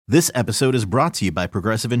This episode is brought to you by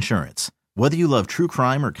Progressive Insurance. Whether you love true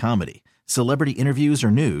crime or comedy, celebrity interviews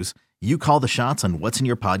or news, you call the shots on what's in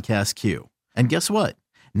your podcast queue. And guess what?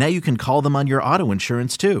 Now you can call them on your auto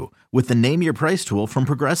insurance too with the Name Your Price tool from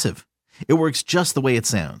Progressive. It works just the way it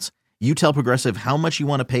sounds. You tell Progressive how much you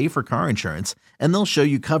want to pay for car insurance, and they'll show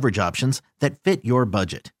you coverage options that fit your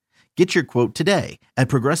budget. Get your quote today at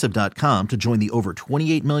Progressive.com to join the over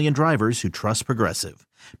 28 million drivers who trust Progressive.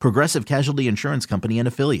 Progressive Casualty Insurance Company and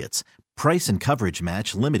Affiliates. Price and coverage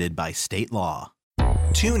match limited by state law.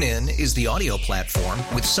 TuneIn is the audio platform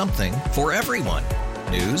with something for everyone.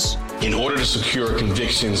 News. In order to secure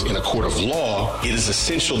convictions in a court of law, it is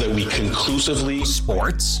essential that we conclusively.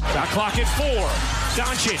 Sports. Shot clock at 4.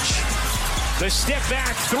 Doncic. The step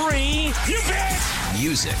back 3. You bet.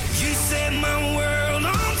 Music. You set my world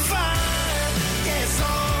on fire. Yes,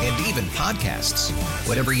 and even podcasts.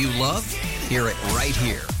 Whatever you love, hear it right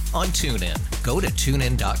here on TuneIn. Go to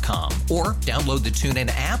TuneIn.com or download the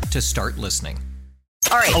TuneIn app to start listening.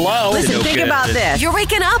 All right. Hello. Listen, think about this. You're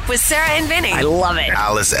waking up with Sarah and Vinny. I love it.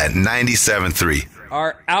 Alice at 97.3.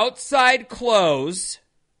 Are outside clothes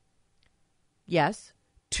Yes,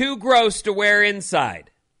 too gross to wear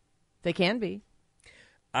inside? they can be.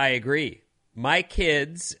 I agree. My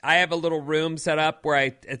kids, I have a little room set up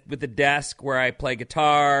where with a desk where I play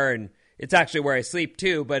guitar, and it's actually where I sleep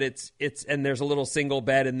too, but it's and there's a little single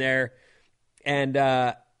bed in there. And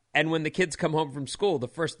when the kids come home from school,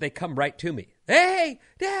 they come right to me. Hey,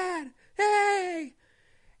 Dad, hey.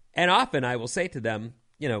 And often I will say to them,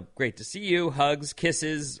 great to see you, hugs,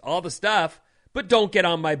 kisses, all the stuff, but don't get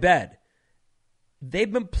on my bed.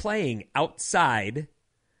 They've been playing outside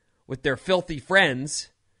with their filthy friends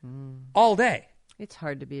all day. It's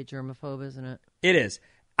hard to be a germaphobe, isn't it? It is.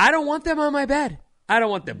 I don't want them on my bed. I don't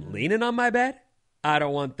want them leaning on my bed. I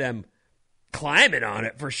don't want them climbing on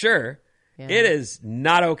it for sure. Yeah. It is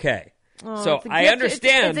not okay. Oh, so I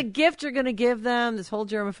understand. It's a gift you're going to give them, this whole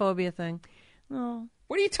germophobia thing. Oh.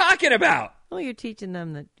 What are you talking about? Well, you're teaching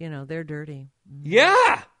them that, they're dirty.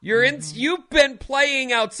 Yeah. You've been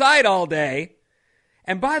playing outside all day.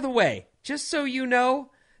 And by the way, just so you know,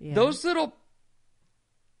 those little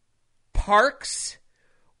parks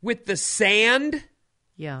with the sand.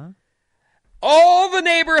 Yeah. All the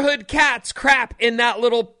neighborhood cats crap in that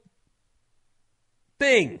little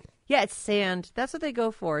thing. Yeah, it's sand. That's what they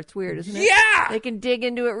go for. It's weird, isn't it? Yeah! They can dig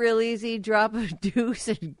into it real easy, drop a deuce,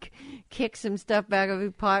 and kick some stuff back of a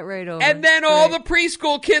pot right over. And then all the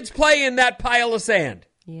preschool kids play in that pile of sand.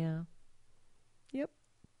 Yeah. Yep.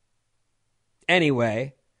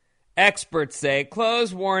 Anyway, experts say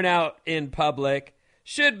clothes worn out in public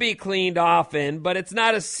should be cleaned often, but it's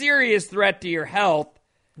not a serious threat to your health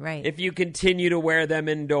if you continue to wear them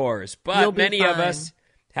indoors. But many of us,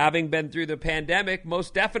 having been through the pandemic,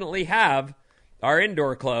 most definitely have our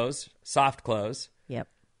indoor clothes, soft clothes. Yep.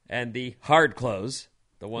 And the hard clothes,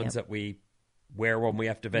 the ones that we wear when we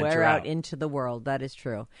have to venture out into the world. That is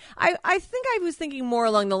true. I think I was thinking more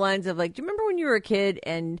along the lines of, do you remember when you were a kid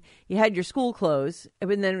and you had your school clothes,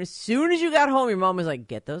 and then as soon as you got home, your mom was like,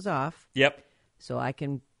 get those off. Yep. So I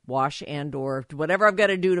can wash and or whatever I've got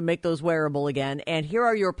to do to make those wearable again. And here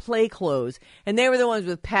are your play clothes. And they were the ones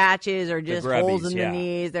with patches or just holes in the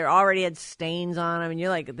knees. They already had stains on them. And you're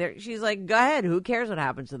like, she's like, go ahead. Who cares what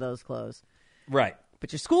happens to those clothes? Right.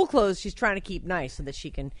 But your school clothes, she's trying to keep nice so that she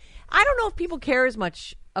can. I don't know if people care as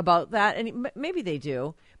much about that. And maybe they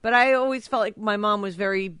do. But I always felt like my mom was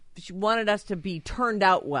she wanted us to be turned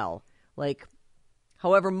out well. Like,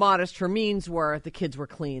 however modest her means were, the kids were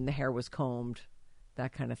clean, the hair was combed.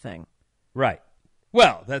 That kind of thing. Right.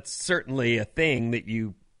 Well, that's certainly a thing that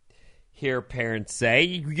you hear parents say.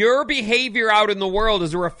 Your behavior out in the world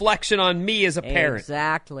is a reflection on me as a parent.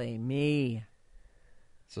 Exactly. Me.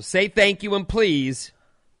 So say thank you and please.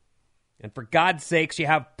 And for God's sakes, you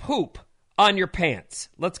have poop on your pants.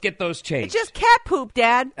 Let's get those changed. It's just cat poop,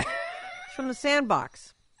 Dad. It's from the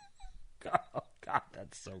sandbox. Oh, God,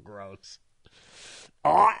 that's so gross.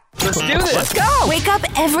 Oh, let's do this. Let's go. Wake up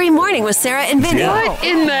every morning with Sarah and Vinny. What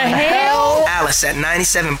in the hell? Alice at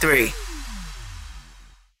 97.3.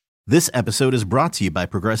 This episode is brought to you by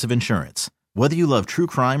Progressive Insurance. Whether you love true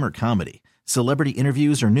crime or comedy, celebrity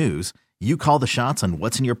interviews or news, you call the shots on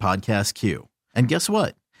what's in your podcast queue. And guess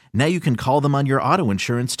what? Now you can call them on your auto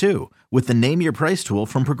insurance too with the Name Your Price tool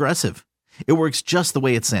from Progressive. It works just the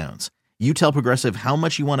way it sounds. You tell Progressive how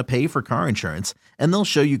much you want to pay for car insurance, and they'll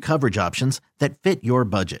show you coverage options that fit your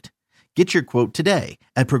budget. Get your quote today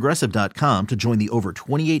at Progressive.com to join the over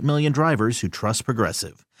 28 million drivers who trust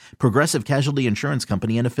Progressive. Progressive Casualty Insurance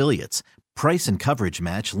Company and Affiliates. Price and coverage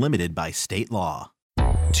match limited by state law.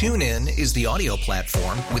 TuneIn is the audio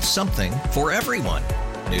platform with something for everyone.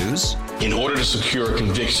 News. In order to secure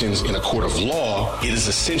convictions in a court of law, it is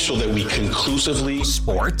essential that we conclusively.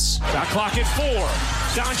 Sports. Shot clock at 4.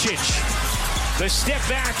 Doncic. The step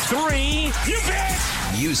back 3. You bet.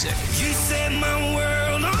 Music. You set my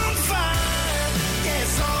world on fire.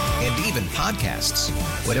 Yes, and even podcasts.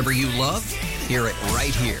 Whatever you love, hear it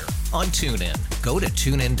right here on TuneIn. Go to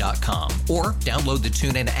TuneIn.com or download the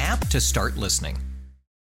TuneIn app to start listening.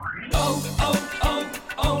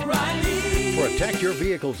 O'Reilly. Protect your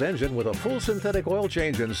vehicle's engine with a full synthetic oil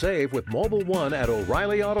change and save with Mobil 1 at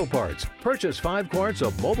O'Reilly Auto Parts. Purchase 5 quarts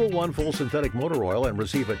of Mobil 1 full synthetic motor oil and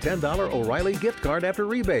receive a $10 O'Reilly gift card after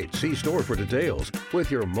rebate. See store for details.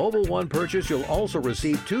 With your Mobil 1 purchase, you'll also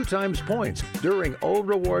receive 2 times points during O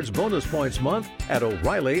Rewards Bonus Points Month at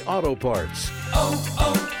O'Reilly Auto Parts.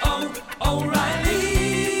 O'Reilly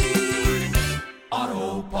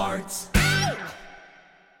Auto Parts.